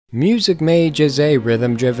Music Mage is a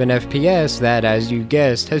rhythm-driven FPS that, as you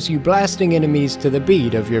guessed, has you blasting enemies to the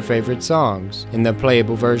beat of your favorite songs. In the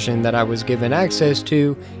playable version that I was given access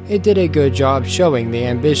to, it did a good job showing the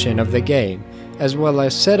ambition of the game, as well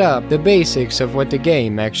as set up the basics of what the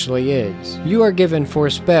game actually is. You are given 4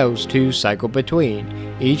 spells to cycle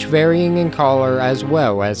between, each varying in color as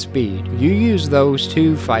well as speed. You use those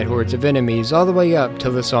to fight hordes of enemies all the way up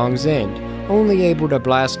till the song's end, only able to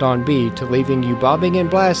blast on beat, leaving you bobbing and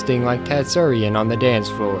blasting like Tatsurian on the dance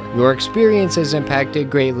floor. Your experience is impacted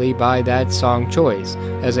greatly by that song choice,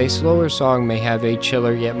 as a slower song may have a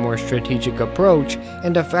chiller yet more strategic approach,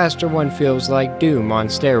 and a faster one feels like Doom on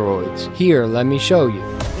steroids. Here, let me show you.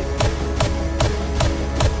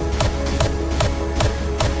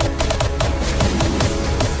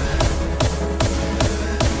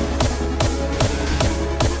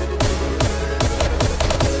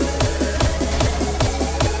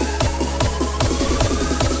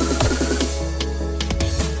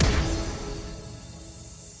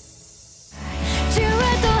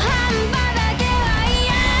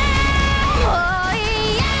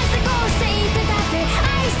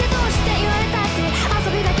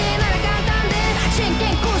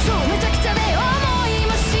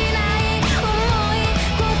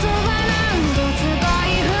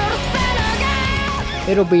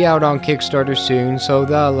 It'll be out on Kickstarter soon, so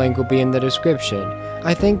the link will be in the description.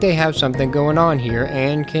 I think they have something going on here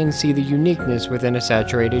and can see the uniqueness within a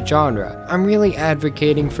saturated genre. I'm really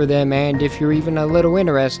advocating for them, and if you're even a little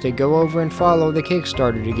interested, go over and follow the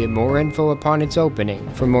Kickstarter to get more info upon its opening.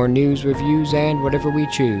 For more news, reviews, and whatever we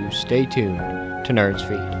choose, stay tuned to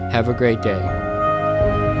Nerdsfeed. Have a great day.